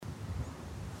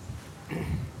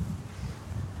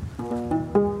You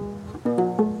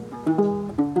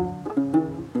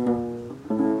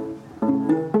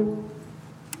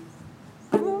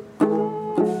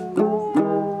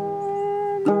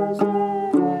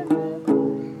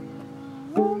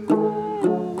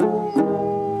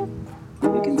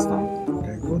can start.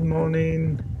 Okay, good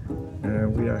morning.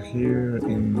 We are here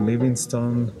in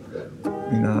Livingston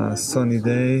in a sunny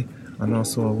day and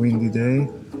also a windy day.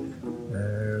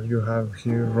 You have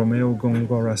here Romeo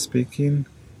Gongora speaking,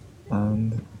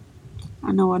 and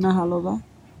Anawana Halova.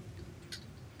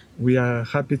 we are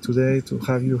happy today to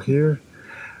have you here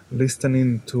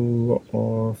listening to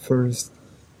our first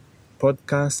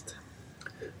podcast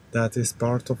that is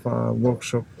part of a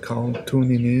workshop called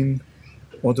Tuning In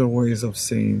Other Ways of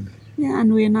Seeing. Yeah,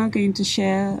 and we're now going to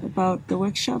share about the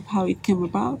workshop, how it came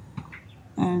about,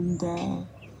 and the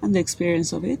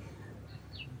experience of it,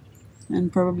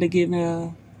 and probably give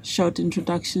a short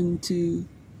introduction to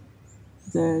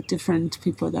the different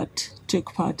people that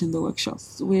took part in the workshop.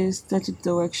 We started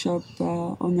the workshop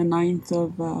on the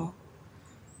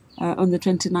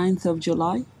 29th of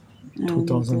July. And,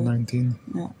 2019.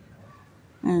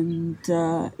 And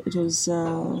it was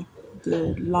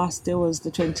the last day was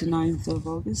the 29th of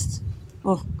August.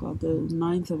 Oh God, the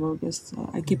 9th of August.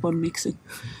 I keep on mixing.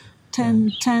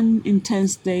 10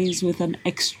 intense days with an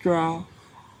extra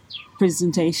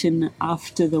presentation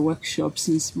after the workshop,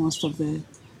 since most of the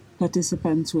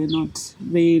participants were not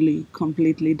really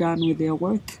completely done with their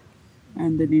work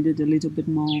and they needed a little bit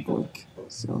more work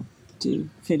to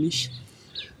finish.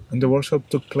 And the workshop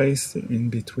took place in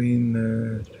between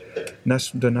the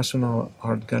National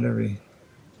Art Gallery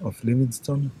of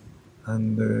Livingston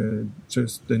and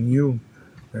just the new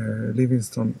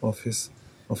Livingston Office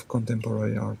of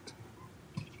Contemporary Art.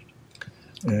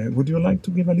 Would you like to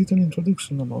give a little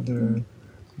introduction about the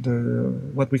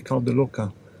what we call the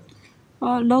LOCA?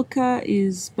 LOCA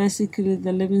is basically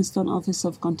the Livingston Office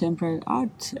of Contemporary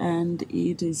Art, and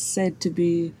it is said to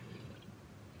be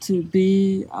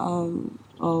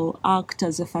or act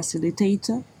as a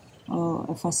facilitator or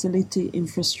a facility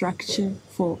infrastructure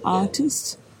for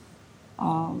artists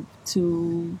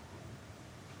to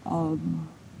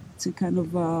kind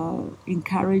of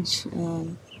encourage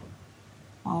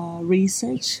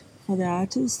research for the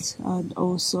artists, and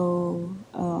also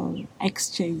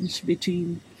exchange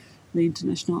between the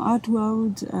international art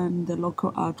world and the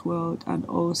local art world, and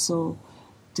also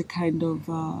to kind of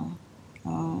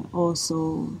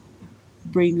also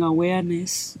bring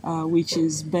awareness, which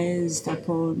is based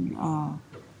upon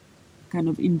kind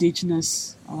of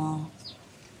indigenous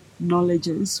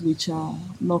knowledges, which are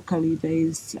locally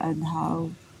based, and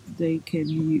how they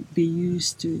can be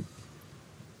used to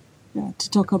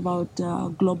talk about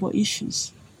global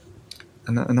issues.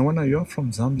 And Awana, you're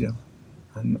from Zambia,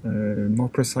 and more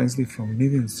precisely from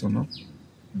Livingston, no?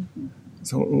 Mm-hmm.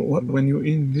 So when you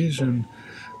envision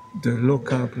the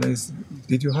local place,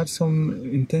 did you have some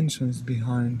intentions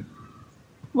behind?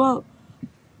 Well,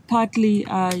 partly,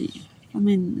 I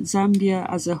mean, Zambia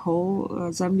as a whole,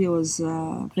 Zambia was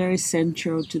very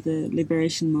central to the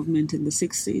liberation movement in the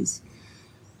 60s.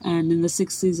 And in the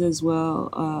 60s as well,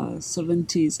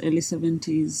 70s, early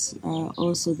 70s,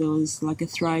 also there was like a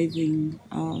thriving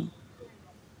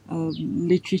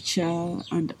literature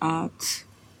and art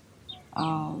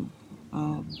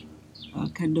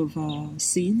kind of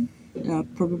scene,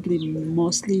 probably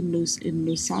mostly in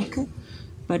Lusaka.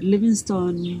 But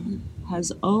Livingstone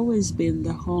has always been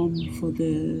the home for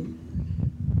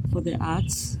the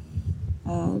arts,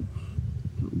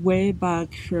 way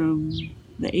back from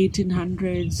the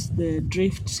 1800s. The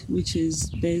Drift, which is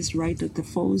based right at the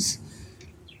falls,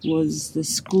 was the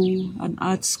school, an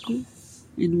art school,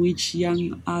 in which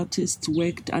young artists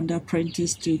worked and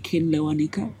apprenticed to King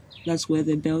Lewanika. That's where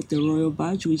they built the Royal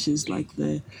Badge, which is like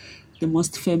the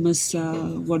most famous,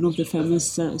 one of the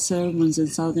famous ceremonies in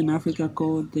Southern Africa,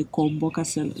 called the Komboka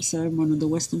ceremony in the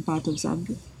western part of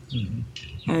Zambia.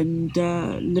 Mm-hmm. And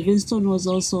Livingstone was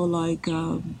also like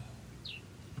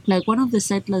one of the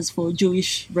settlers for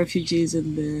Jewish refugees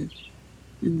in the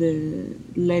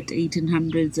late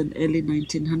 1800s and early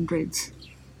 1900s.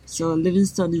 So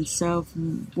Livingstone itself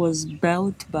was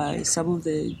built by some of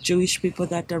the Jewish people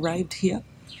that arrived here.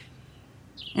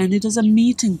 And it was a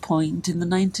meeting point. In the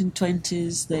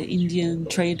 1920s, the Indian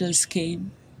traders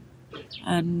came.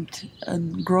 And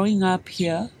growing up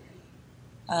here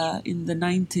in the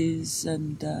 90s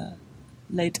and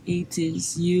late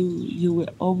 80s, you were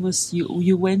almost,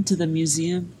 you went to the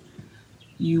museum.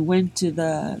 You went to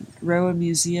the Railway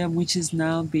Museum, which has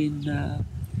now been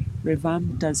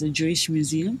revamped as a Jewish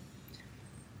museum.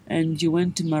 And you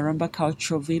went to Maramba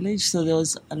Cultural Village, so there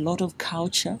was a lot of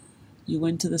culture. You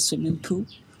went to the swimming pool.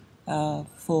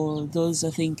 For those, I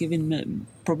think, even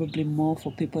probably more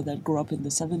for people that grew up in the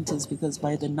 70s, because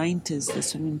by the 90s, the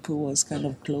swimming pool was kind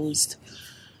of closed,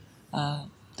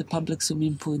 the public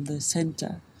swimming pool in the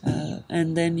center.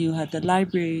 And then you had the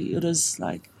library. It was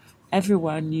like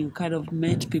everyone, you kind of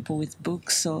met people with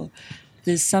books. So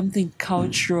there's something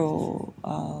cultural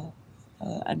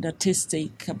and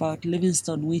artistic about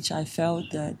Livingstone, which I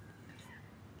felt that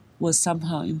was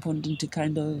somehow important to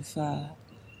kind of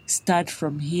start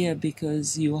from here,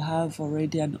 because you have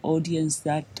already an audience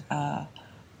that are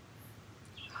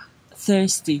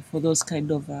thirsty for those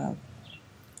kind of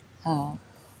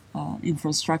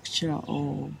infrastructure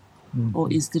or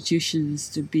institutions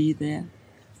to be there.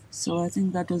 So I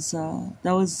think that was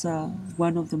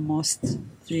one of the most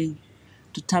thing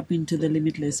to tap into the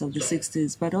limitless of the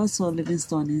 60s. But also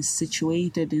Livingstone is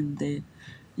situated in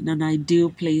an ideal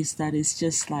place that is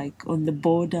just like on the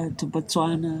border to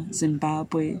Botswana,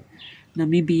 Zimbabwe,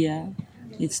 Namibia.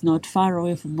 It's not far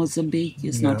away from Mozambique.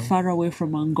 It's not far away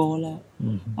from Angola.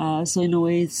 So in a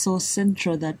way, it's so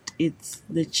central that it's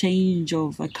the change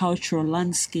of a cultural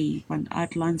landscape, an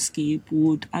art landscape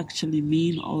would actually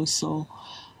mean also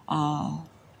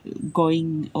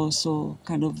going also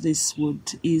kind of this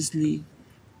would easily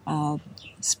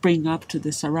spring up to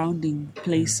the surrounding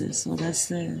places. So that's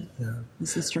the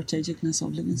strategicness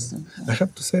of Livingstone. I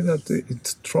have to say that it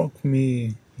struck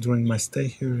me during my stay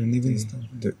here in Livingstone,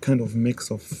 the kind of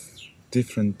mix of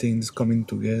different things coming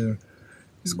together.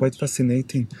 It's quite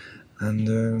fascinating.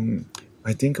 And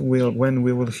I think when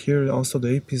we will hear also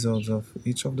the episodes of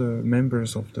each of the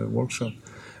members of the workshop,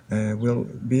 we'll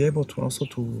be able to also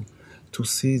to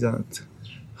see that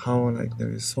how like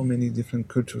there is so many different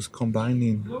cultures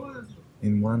combining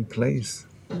in one place.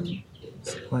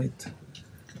 It's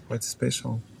quite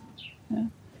special. Yeah.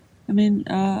 I mean,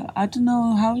 I don't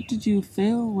know, how did you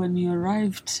feel when you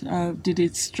arrived? Did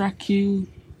it strike you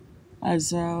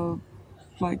as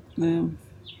like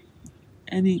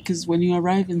any? Because when you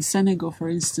arrive in Senegal, for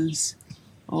instance,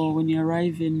 or when you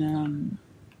arrive in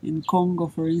Congo,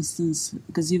 for instance,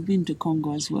 because you've been to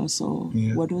Congo as well. So,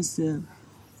 what was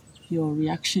your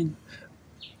reaction?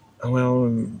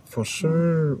 Well, for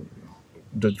sure,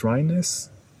 the dryness.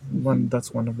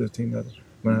 That's one of the things that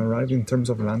when I arrived in terms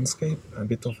of landscape, a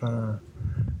bit of a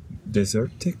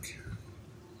desertic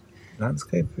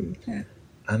landscape,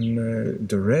 and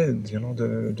the red,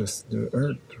 the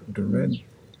earth, the red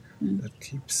that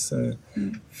keeps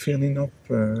filling up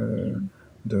the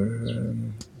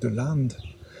land.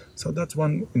 So that's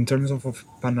one in terms of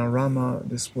panorama.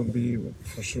 This will be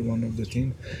for sure one of the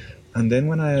things. And then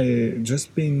when I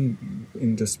just been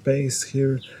in the space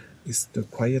here, is the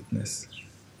quietness.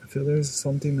 I feel there's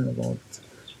something about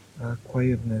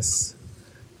quietness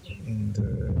in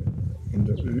the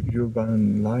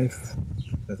urban life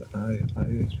that I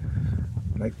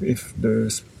like. If there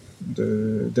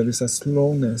is a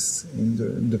slowness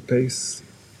in the pace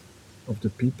of the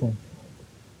people.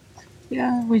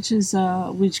 Yeah, which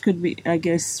could be, I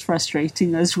guess,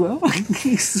 frustrating as well.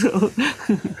 So,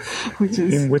 which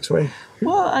is in which way?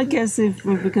 Well, I guess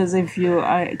because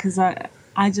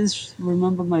I just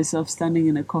remember myself standing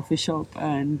in a coffee shop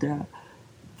and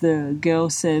the girl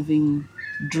serving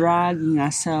dragging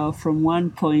herself from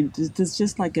one point. It's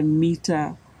just like a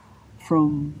meter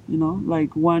from,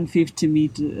 like 150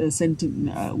 meters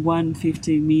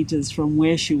from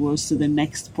where she was to the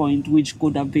next point, which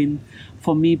could have been,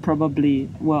 for me, probably,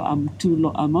 well,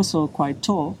 I'm also quite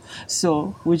tall,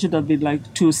 so which would have been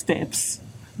like 2 steps.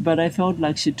 But I felt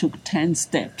like she took 10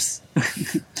 steps.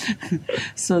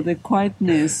 So the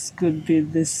quietness could be,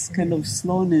 this kind of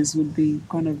slowness would be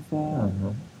kind of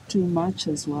too much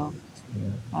as well.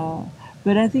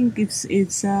 But I think it's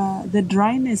the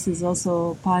dryness is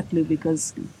also partly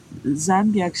because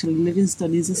Zambia, actually,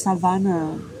 Livingstone is a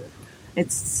savanna.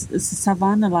 It's a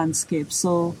savanna landscape,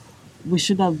 so we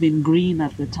should have been green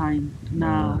at the time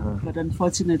now. But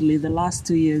unfortunately, the last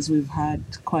 2 years we've had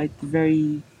quite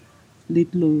very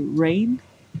little rain,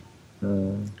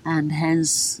 and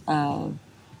hence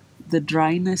the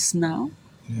dryness now.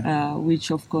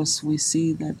 Which of course we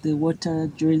see that the water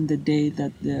during the day,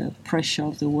 that the pressure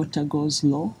of the water goes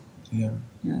low.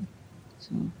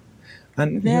 So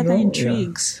And there are the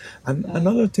intrigues. And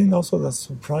another thing also that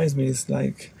surprised me is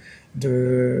like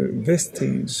the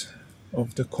vestige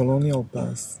of the colonial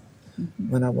past.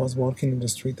 When I was walking in the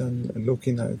street and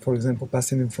looking at, for example,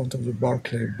 passing in front of the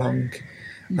Barclay Bank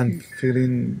and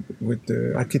feeling with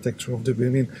the architecture of the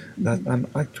building that I'm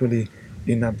actually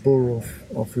in a borough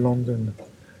of London.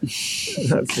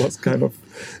 That was kind of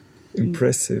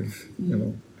impressive,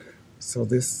 So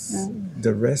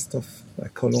the rest of a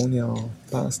colonial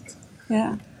past.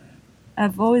 Yeah.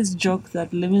 I've always joked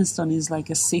that Livingstone is like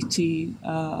a city,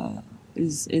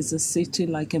 is a city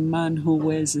like a man who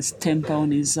wears his temper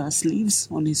on his sleeves,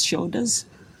 on his shoulders.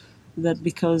 That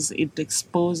because it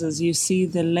exposes, you see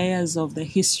the layers of the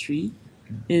history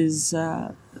is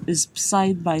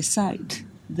side by side,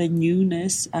 the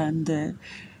newness and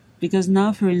because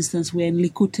now, for instance, we're in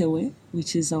Likutewe,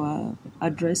 which is our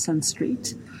address and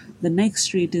street. The next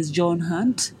street is John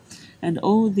Hunt, and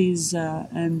all these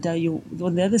you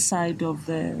on the other side of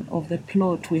the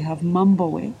plot we have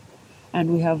Mambowe,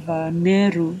 and we have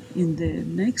Nehru in the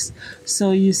next.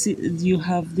 So you see, you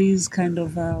have these kind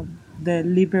of the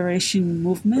liberation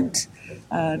movement,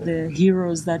 the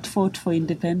heroes that fought for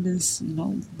independence. You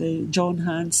know, the John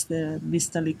Hunts, the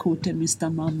Mr. Likute,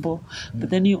 Mr. Mambo. But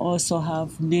then you also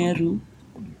have Nehru,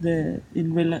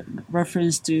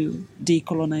 reference to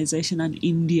decolonization and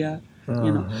India.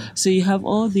 You know, so you have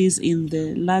all these in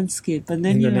the landscape, and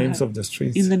then in you the names have, of the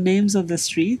streets. in the names of the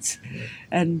streets,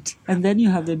 and then you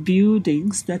have the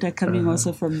buildings that are coming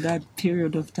also from that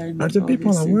period of time. Are the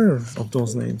people aware of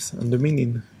those names and the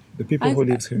meaning? The people who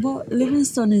live here. Well,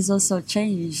 Livingstone is also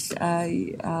changed.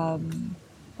 I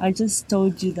just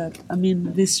told you that. I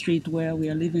mean, this street where we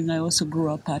are living, I also grew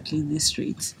up partly in this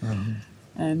street,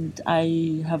 and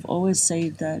I have always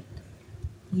said that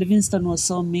Livingstone was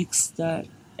so mixed that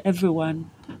everyone,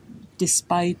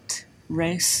 despite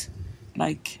race,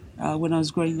 like when I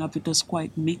was growing up, it was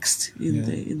quite mixed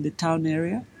in the town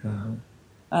area.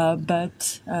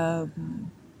 But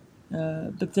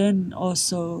then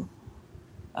also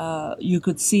you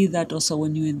could see that also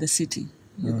when you're in the city.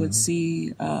 You could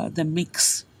see the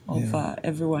mix of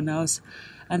everyone else.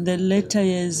 And the later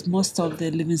years, most of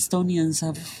the Livingstonians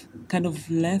have kind of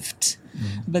left,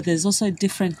 but there's also a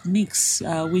different mix,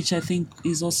 which I think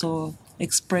is also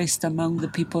expressed among the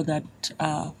people that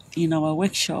are in our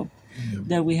workshop.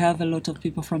 That we have a lot of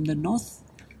people from the north,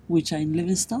 which are in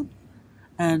Livingstone,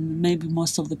 and maybe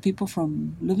most of the people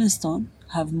from Livingstone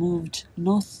have moved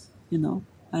north, you know,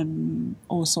 and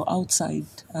also outside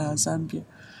Zambia.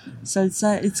 So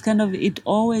it's kind of,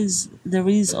 there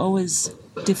is always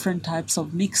different types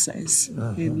of mixes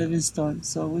in Livingstone.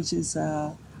 So which is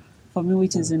for me,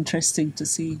 which is interesting to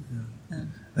see.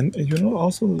 And you know,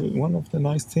 also one of the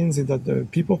nice things is that the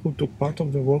people who took part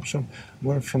of the workshop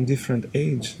were from different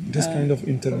age. This kind of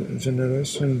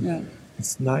intergeneration,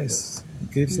 it's nice.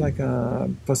 It gives like a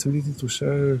possibility to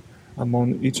share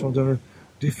among each other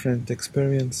different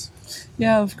experience.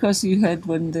 Yeah, of course, you heard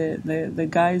when the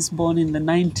guys born in the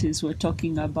 90s were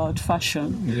talking about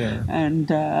fashion. Yeah. And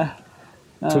to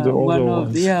the older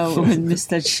ones. when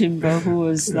Mr. Chimba, who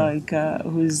was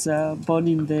who's born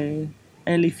in the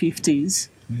early 50s,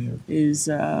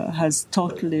 has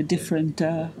totally different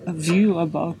view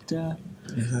about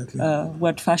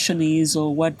what fashion is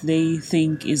or what they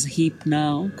think is hip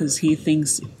now, because he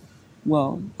thinks,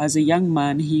 well, as a young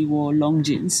man, he wore long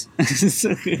jeans. With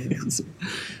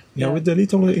the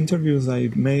little interviews I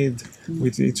made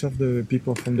with each of the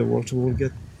people from the workshop, we'll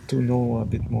get to know a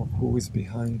bit more who is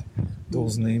behind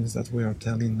those names that we are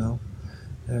telling now.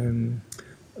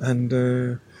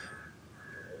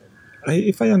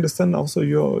 If I understand also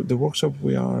the workshop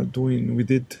we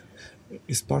did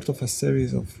is part of a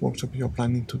series of workshops you're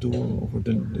planning to do over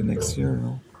the next year,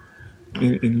 no?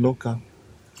 in Loka.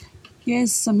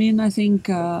 Yes, I mean, I think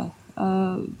it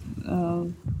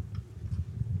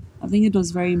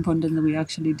was very important that we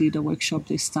actually did a workshop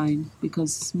this time,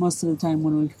 because most of the time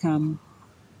when we've come,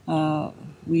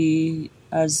 we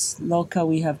as Loka,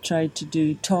 we have tried to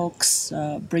do talks,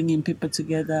 bringing people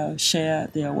together, share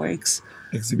their works.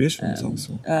 Exhibitions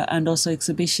also. And also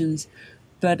exhibitions.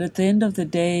 But at the end of the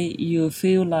day, you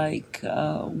feel like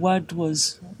what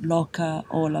was Loka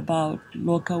all about?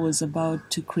 Loka was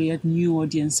about to create new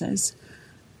audiences,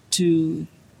 to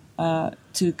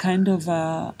kind of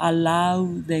allow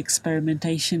the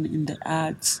experimentation in the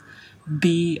arts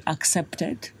be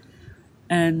accepted.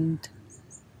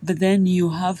 But then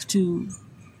you have to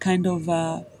kind of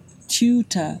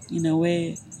tutor, in a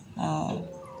way,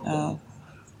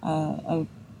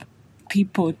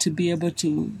 people to be able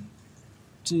to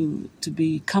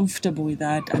be comfortable with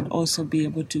that and also be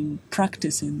able to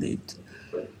practice in it.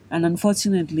 And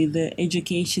unfortunately, the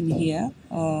education here,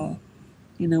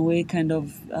 in a way, kind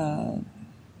of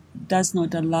does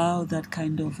not allow that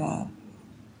kind of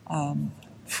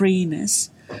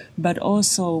freeness. But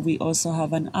also, we also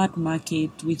have an art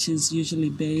market, which is usually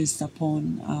based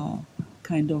upon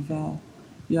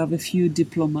you have a few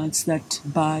diplomats that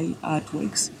buy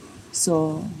artworks.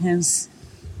 So hence,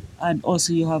 and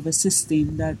also you have a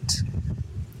system that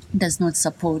does not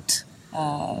support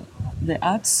the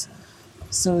arts.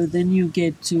 So then you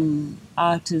get to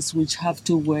artists which have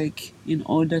to work in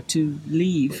order to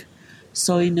live.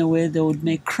 So in a way, they would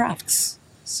make crafts.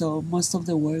 So most of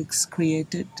the works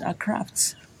created are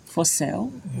crafts for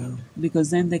sale Yeah. because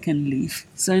then they can live.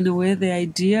 So in a way, the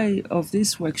idea of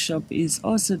this workshop is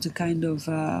also to kind of,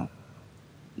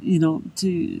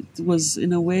 was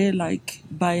in a way like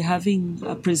by having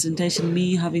a presentation,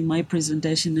 me having my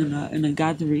presentation in a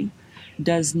gathering,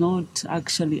 does not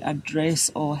actually address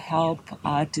or help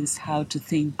artists how to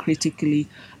think critically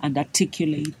and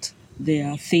articulate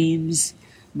their themes,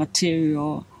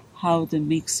 material, how they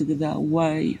mix together,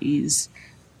 why is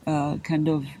kind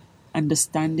of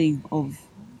understanding of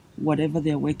whatever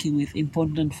they're working with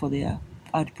important for their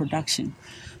art production.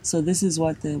 So this is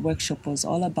what the workshop was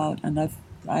all about, and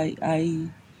I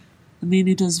mean,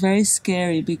 it was very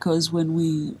scary because when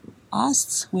we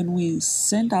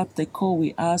sent out the call,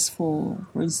 we asked for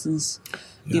instance,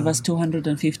 give us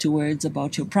 250 words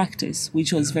about your practice,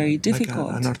 which was very difficult.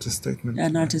 Like an artist statement.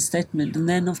 An artist statement. And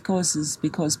then, of course, it's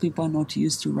because people are not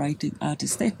used to writing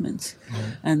artist statements.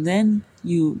 And then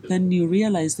you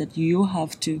realize that you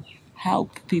have to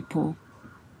help people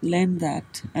learn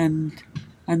that and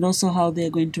also how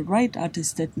they're going to write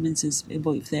artist statements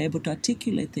if they're able to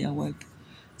articulate their work.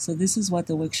 So this is what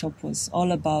the workshop was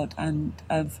all about. And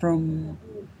from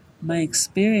my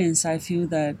experience, I feel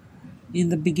that in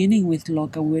the beginning with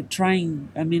Loka, we're trying,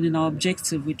 I mean, in our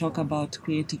objective, we talk about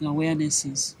creating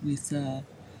awarenesses with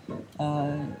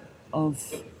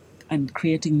and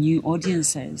creating new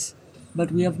audiences.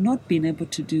 But we have not been able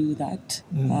to do that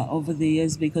over the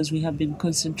years because we have been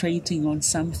concentrating on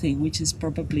something which is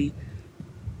probably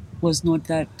was not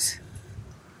that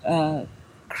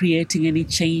creating any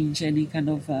change, any kind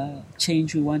of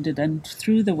change we wanted. And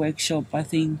through the workshop, I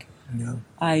think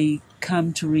I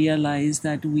come to realize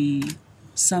that we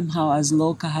somehow as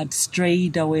Loka had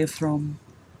strayed away from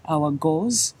our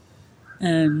goals.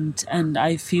 And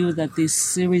I feel that this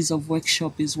series of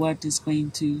workshop is what is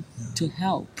going to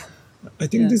help. I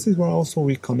think this is where also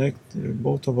we connect,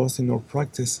 both of us in our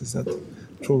practice, is that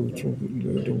through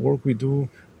the work we do,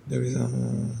 there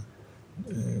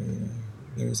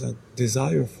is a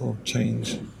desire for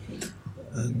change.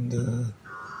 And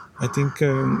I think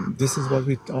this is what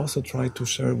we also try to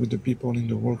share with the people in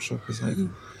the workshop, is like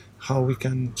how we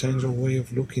can change our way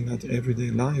of looking at everyday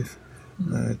life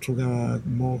through a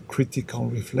more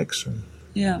critical reflection.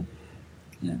 Yeah,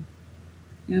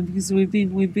 because we've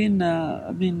been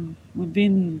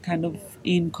kind of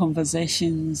in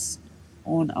conversations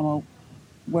on our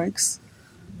works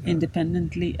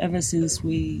independently ever since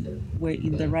we were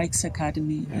in the Rijks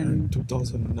Academy in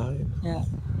 2009. Yeah.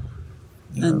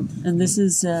 And this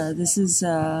is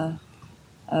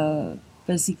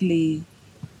basically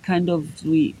kind of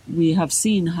we have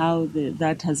seen how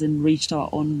that has enriched our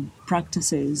own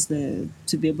practices, to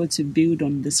be able to build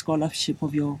on the scholarship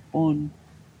of your own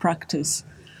practice.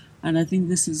 And I think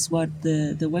this is what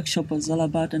the workshop was all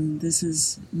about. And this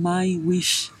is my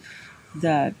wish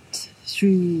that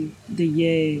through the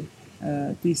year,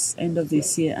 this end of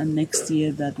this year and next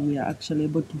year, that we are actually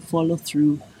able to follow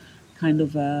through kind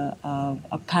of a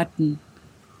pattern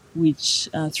which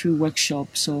through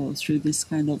workshops or through this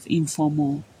kind of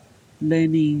informal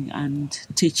learning and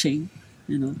teaching,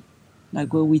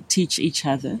 like where we teach each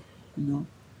other,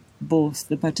 both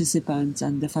the participants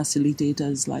and the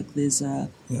facilitators, like there's we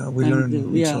learn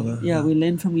from each other. We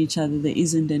learn from each other. There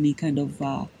isn't any kind of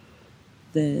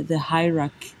the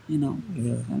hierarchy,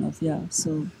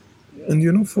 so.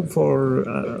 And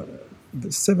for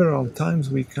several times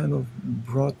we kind of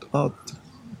brought up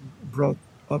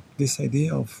this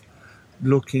idea of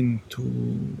looking to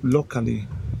locally,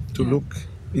 to look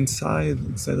inside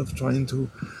instead of trying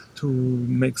to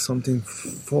make something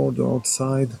for the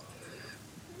outside.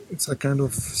 It's a kind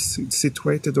of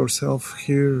situated ourselves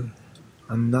here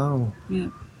and now.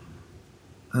 Yeah.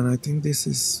 And I think this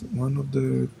is one of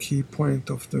the key points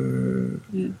of the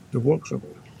workshop.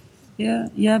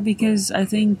 Yeah, because I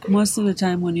think most of the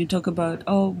time when you talk about,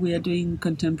 we are doing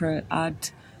contemporary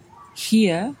art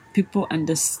here, people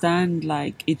understand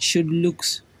like it should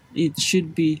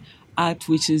be art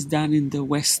which is done in the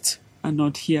West and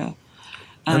not here.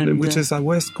 And which is a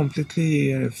West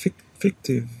completely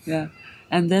fictive. Yeah.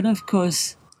 And then, of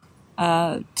course,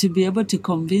 to be able to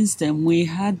convince them, we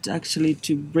had actually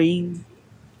to bring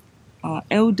our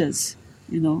elders,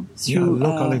 through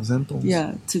local examples.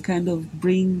 Yeah, to kind of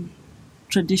bring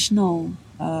traditional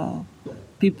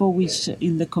people which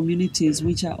in the communities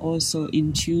which are also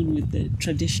in tune with the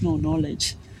traditional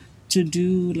knowledge, to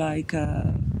do like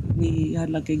we had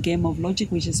like a game of logic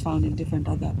which is found in different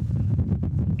other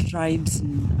tribes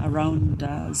around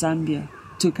Zambia,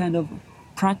 to kind of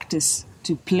practice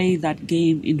to play that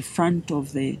game in front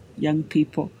of the young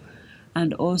people,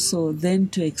 and also then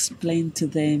to explain to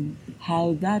them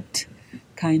how that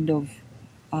kind of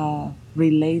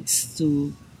relates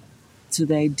to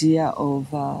the idea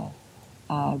of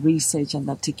research and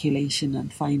articulation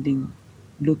and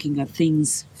looking at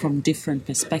things from different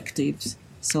perspectives.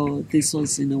 So this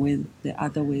was, in a way, the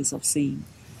other ways of seeing.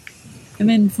 I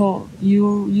mean, for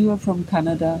you are from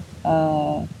Canada.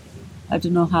 I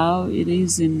don't know how it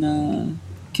is in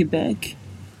Quebec.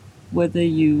 Whether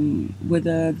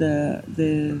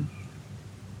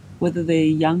the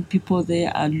young people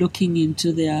there are looking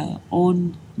into their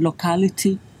own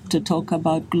locality to talk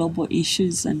about global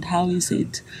issues, and how is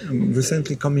it? I'm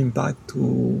recently coming back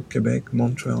to Quebec,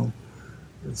 Montreal,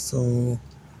 so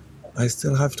I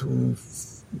still have to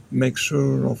make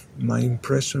sure of my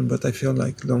impression, but I feel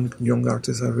like young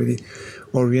artists are really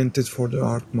oriented for the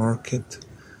art market.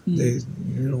 They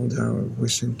are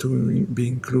wishing to be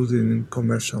included in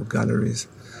commercial galleries,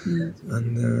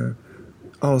 and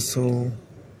also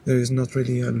there is not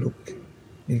really a look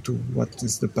into what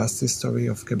is the past history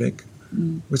of Quebec,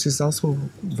 which is also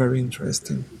very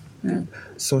interesting,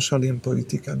 socially and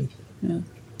politically. Yeah.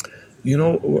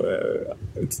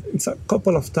 It's a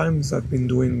couple of times I've been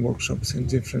doing workshops in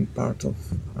different parts of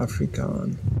Africa,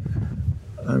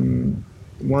 and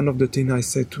one of the things I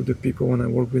say to the people when I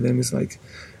work with them is like,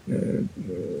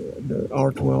 the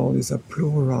art world is a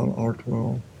plural art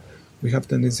world. We have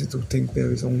tendency to think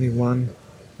there is only one,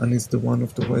 and it's the one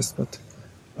of the West, but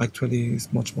actually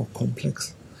it's much more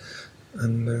complex.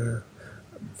 And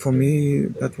for me,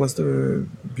 that was the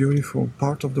beautiful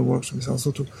part of the workshop, is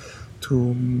also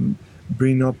to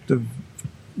bring up the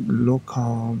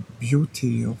local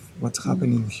beauty of what's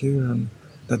happening here, and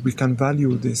that we can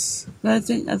value this. But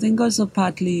I think also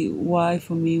partly why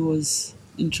for me was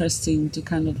interesting to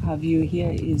kind of have you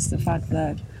here is the fact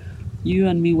that you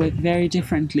and me work very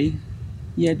differently,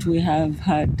 yet we have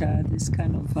had this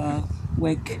kind of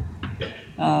work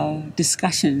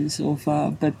discussions of,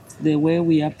 but the way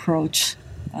we approach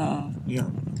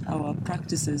our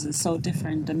practices is so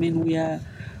different. I mean, we are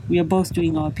both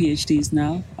doing our PhDs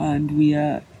now, and we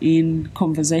are in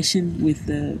conversation with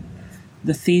the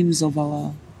themes of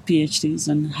our PhDs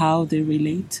and how they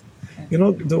relate.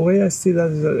 The way I see that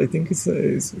is, I think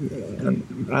and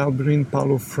I'll bring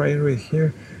Paulo Freire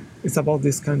here, it's about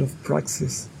this kind of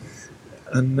praxis.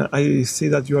 And I see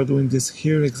that you are doing this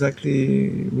here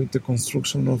exactly with the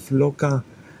construction of LOCA.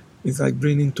 It's like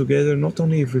bringing together not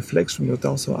only reflection but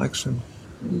also action.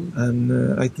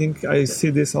 And I think I see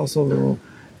this also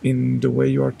in the way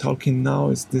you are talking now.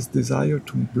 It's this desire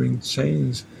to bring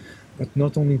change, but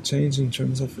not only change in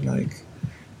terms of like,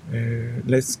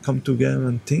 let's come together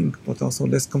and think, but also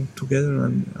let's come together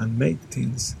and make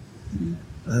things.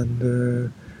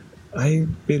 And I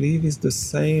believe it's the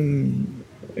same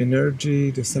energy,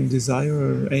 the same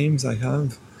desire, aims I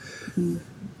have.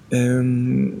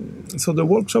 So the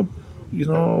workshop,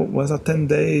 was a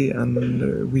 10-day,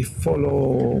 and we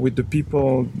follow with the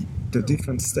people the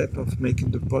different steps of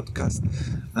making the podcast.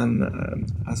 And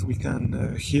as we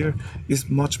can hear, it's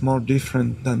much more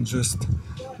different than just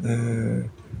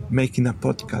making a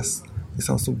podcast. It's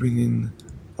also bringing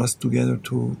us together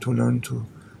to learn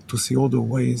to see all the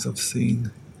ways of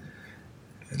seeing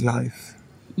life.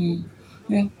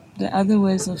 Yeah, the other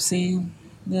ways of seeing,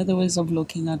 the other ways of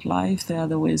looking at life, the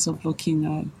other ways of looking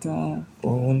at our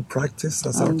own practice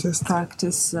as artists.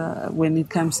 Practice when it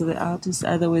comes to the artists,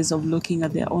 other ways of looking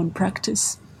at their own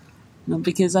practice.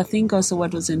 Because I think also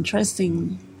what was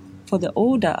interesting for the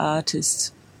older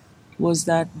artists was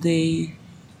that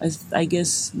I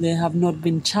guess they have not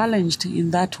been challenged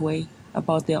in that way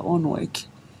about their own work,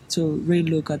 to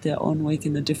relook at their own work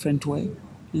in a different way,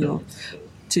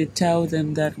 to tell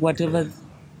them that whatever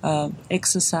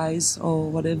exercise or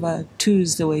whatever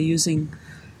tools they were using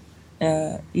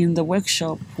in the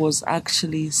workshop was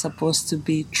actually supposed to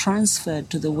be transferred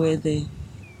to the way they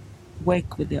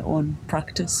work with their own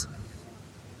practice.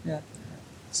 Yeah.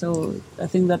 So I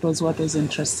think that was what was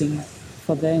interesting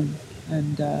for them.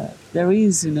 And there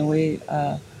is, in a way,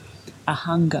 a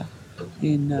hunger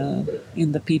in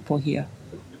the people here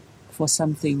for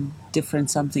something different,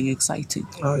 something exciting.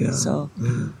 Oh yeah.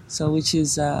 So which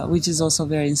is also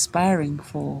very inspiring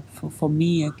for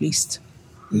me, at least.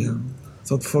 Yeah.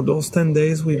 So for those 10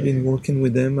 days, we've been working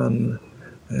with them and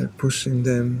pushing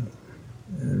them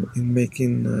in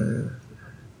making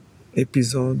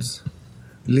episodes,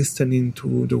 listening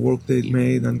to the work they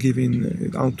made, and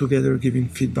giving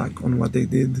feedback on what they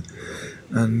did,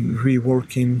 and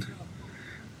reworking.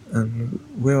 And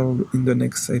we'll, in the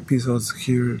next episodes,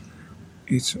 hear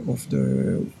each of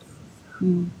the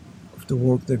the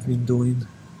work they've been doing,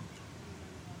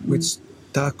 which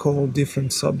tackle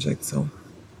different subjects. So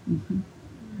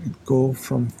it go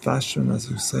from fashion, as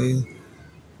you say,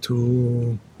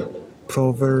 to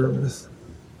proverbs,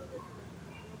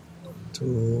 to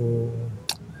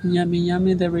Nyami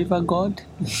Nyami, the river god,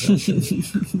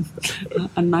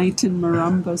 a night in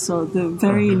Maramba. So they're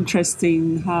very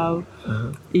interesting how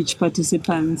each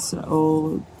participants,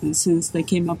 or since they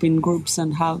came up in groups,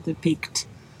 and how they picked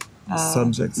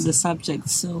subjects, the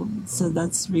subjects. So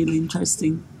that's really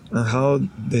interesting. and how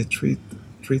they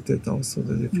treated also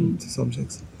the different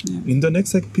subjects. Yeah. In the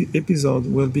next episode,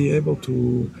 we'll be able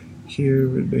to hear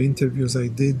the interviews I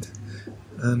did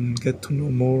and get to know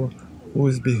more who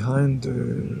is behind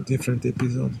the different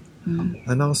episodes,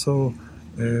 and also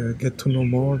get to know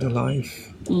more the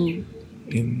life in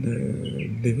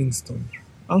Livingstone.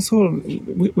 Also,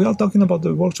 we are talking about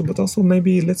the workshop, but also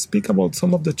maybe let's speak about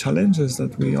some of the challenges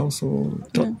that we also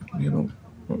talk,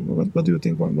 what do you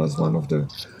think was one of the...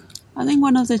 I think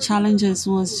one of the challenges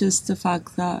was just the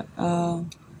fact that,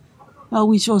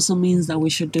 which also means that we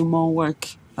should do more work.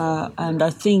 And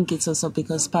I think it's also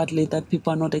because partly that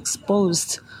people are not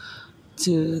exposed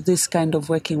to this kind of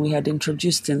working we had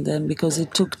introduced in them, because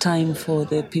it took time for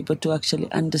the people to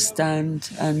actually understand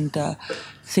and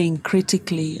think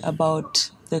critically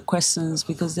about the questions,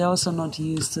 because they're also not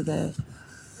used to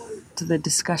the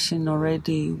discussion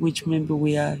already, which maybe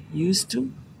we are used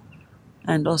to,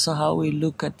 and also how we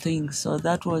look at things. So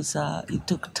that was it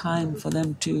took time for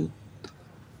them to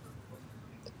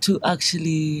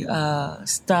actually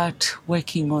start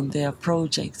working on their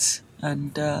projects,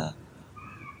 and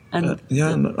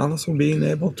also being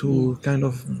able to kind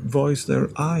of voice their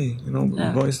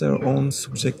voice their own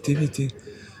subjectivity.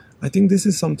 I think this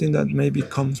is something that maybe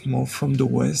comes more from the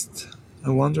West.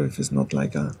 I wonder if it's not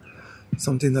like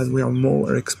something that we are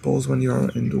more exposed when you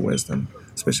are in the West, and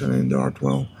especially in the art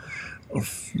world,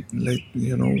 of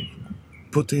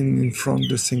putting in front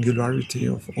the singularity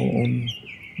of our own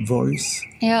voice.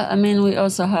 Yeah, I mean, we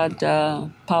also had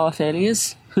power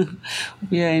failures.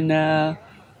 We are in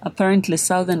apparently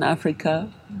Southern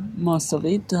Africa. Most of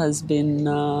it has been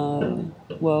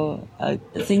I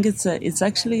think it's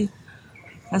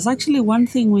actually one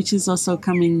thing which is also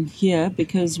coming here,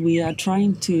 because we are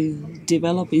trying to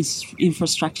develop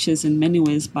infrastructures in many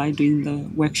ways by doing the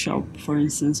workshop, for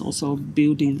instance, also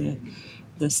building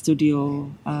the studio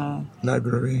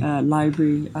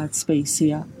library art space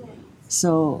here.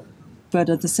 So, but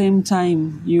at the same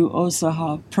time, you also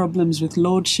have problems with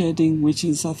load shedding, which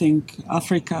is, I think,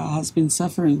 Africa has been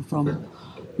suffering from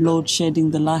load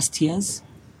shedding the last years.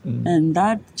 And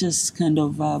that just kind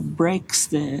of breaks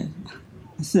the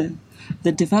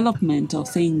development of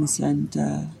things, and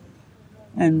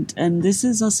this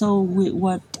is also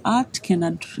what art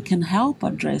can help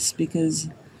address, because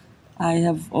I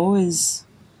have always,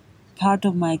 part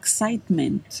of my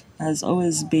excitement has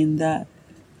always been that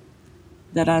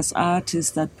as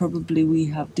artists, that probably we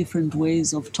have different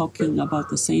ways of talking about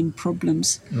the same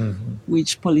problems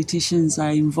which politicians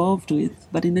are involved with,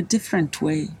 but in a different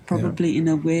way, probably in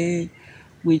a way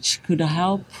which could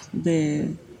help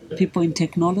the people in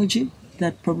technology,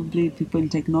 that probably people in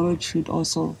technology should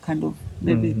also kind of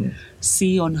maybe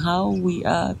see on how we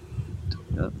are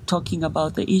talking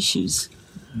about the issues.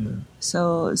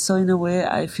 So in a way,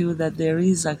 I feel that there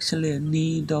is actually a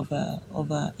need of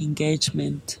a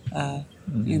engagement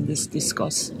in this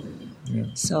discourse.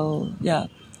 So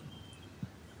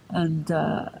and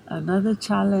another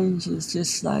challenge is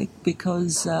just like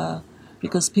because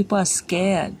people are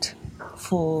scared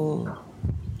for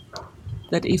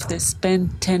that if they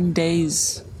spend 10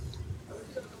 days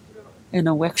in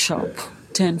a workshop,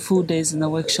 10 full days in a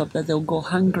workshop, that they'll go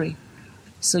hungry.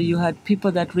 So you had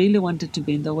people that really wanted to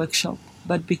be in the workshop,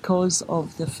 but because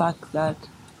of the fact that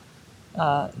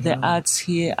the arts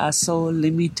here are so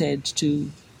limited to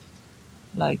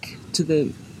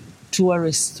the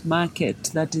tourist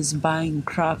market that is buying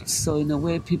crafts, so in a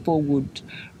way people would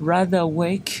rather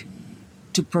work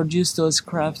to produce those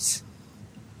crafts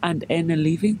and earn a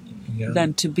living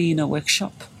than to be in a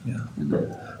workshop.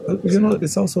 But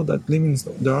it's also that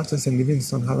the artists in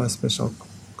Livingstone have a special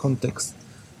context.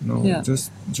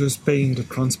 Just paying the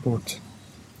transport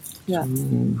to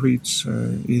reach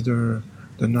either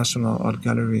the National Art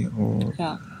Gallery or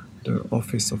the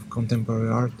Office of Contemporary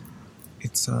Art,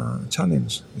 it's a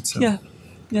challenge. It's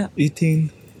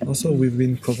eating. Also, we've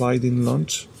been providing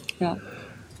lunch.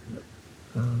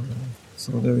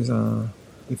 So there is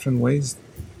different ways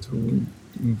to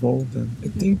involve them. I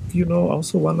think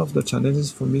also one of the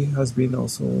challenges for me has been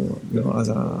also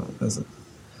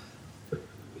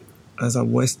as a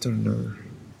Westerner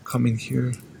coming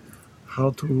here,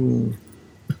 how to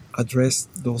address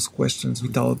those questions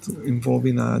without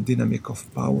involving a dynamic of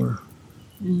power.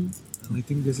 And I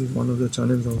think this is one of the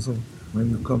challenges also when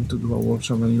you come to do a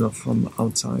workshop and you are from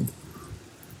outside.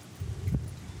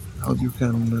 How you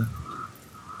can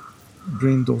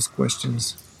bring those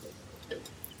questions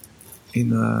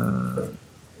in a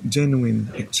genuine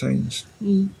exchange.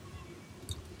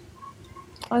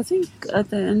 I think at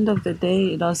the end of the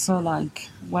day, it also like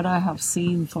what I have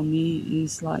seen for me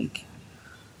is like,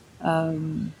 I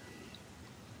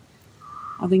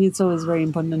think it's always very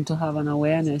important to have an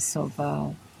awareness of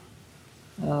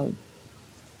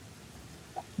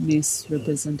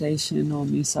misrepresentation or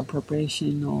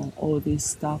misappropriation or all this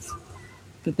stuff.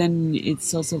 But then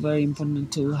it's also very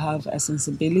important to have a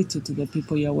sensibility to the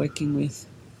people you're working with,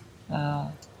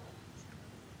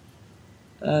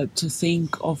 to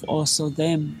think of also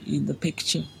them in the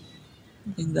picture.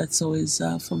 I think that's always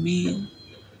for me.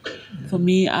 For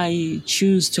me, I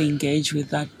choose to engage with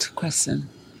that question,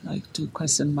 like to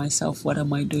question myself: what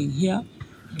am I doing here?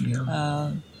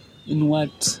 Yeah.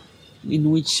 What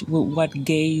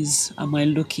gaze am I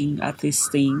looking at this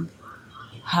thing?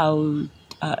 How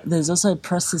there's also a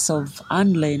process of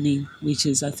unlearning, which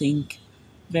is, I think,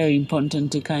 very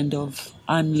important to kind of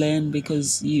unlearn,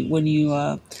 because when you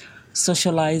are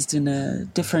socialized in a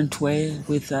different way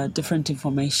with different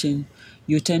information,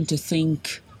 you tend to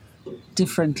think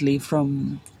differently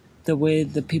from the way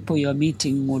the people you're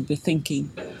meeting would be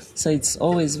thinking. So it's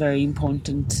always very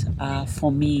important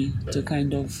for me to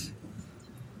kind of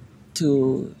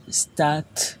to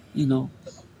start,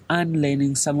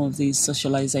 unlearning some of these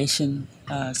socialization,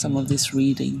 some of this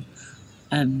reading.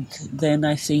 And then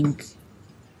I think,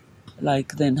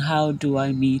 like, then how do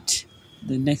I meet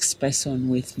the next person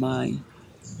with my...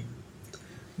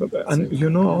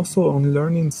 And also on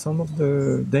learning some of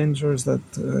the dangers that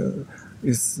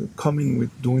is coming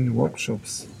with doing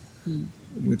workshops,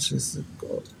 which is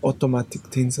automatic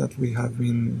things that we have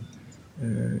been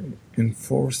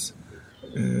enforced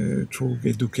through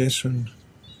education,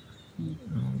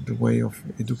 the way of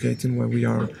educating, where we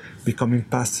are becoming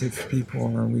passive people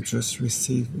and we just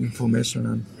receive information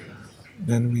and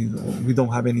then we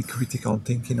don't have any critical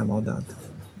thinking about that.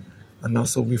 And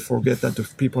also we forget that the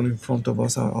people in front of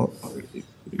us are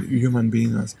human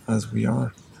beings as we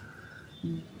are,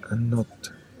 and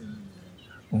not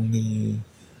only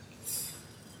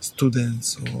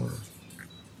students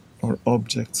or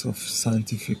objects of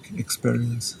scientific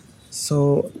experience.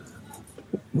 So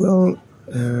we'll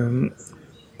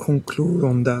conclude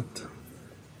on that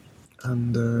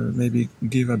and maybe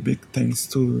give a big thanks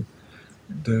to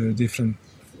the different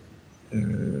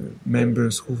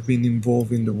members who've been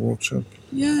involved in the workshop.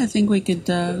 Yeah, I think we could,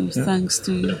 thanks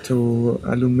to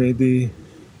Alumedi,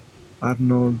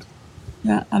 Arnold.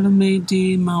 Yeah,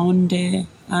 Alumedi, Maonde,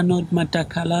 Arnold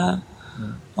Matakala,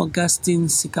 Augustine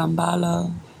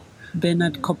Sikambala,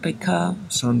 Bernard Kopeka,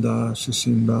 Sanda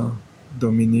Shishimba,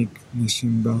 Dominique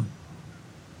Nishimba,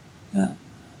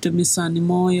 Dumisani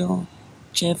Moyo,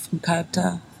 Jeff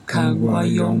Nkata, Kangwa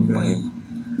Yombe,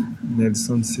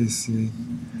 Nelson Sisi,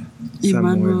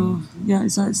 Emmanuel,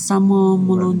 Samuel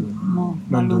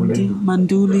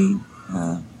Manduli,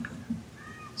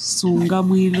 Sunga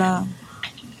Mwila,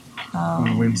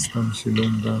 Winston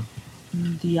Shilunga,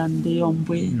 Diande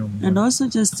Yombwe. And also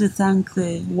just to thank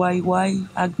the YY,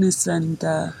 Agnes and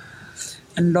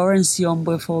Lawrence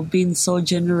Yombwe for being so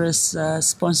generous,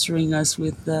 sponsoring us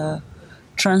with the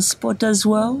transport as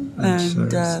well,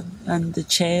 and the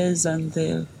chairs and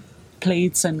the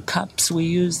plates and cups we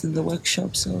used in the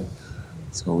workshop. So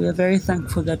we are very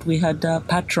thankful that we had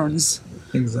patrons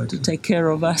to take care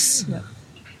of us. Yeah.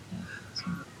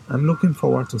 I'm looking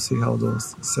forward to see how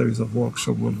those series of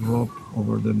workshops will grow up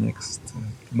over the next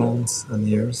months and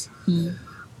years.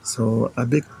 So a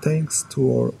big thanks to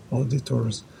our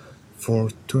auditors for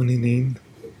tuning in.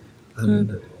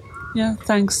 And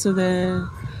thanks to the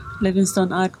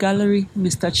Livingstone Art Gallery,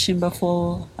 Mr. Chimba,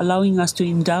 for allowing us to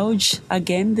indulge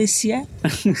again this year.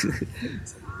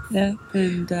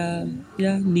 And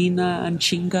Nina and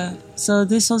Chinga. So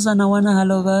this was Anawana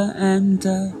Halova and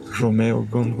Romeo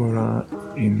Gongora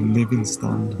in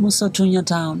Livingstone, Musotunya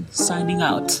Town, signing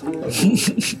out.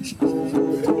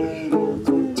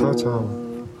 Ciao, ciao.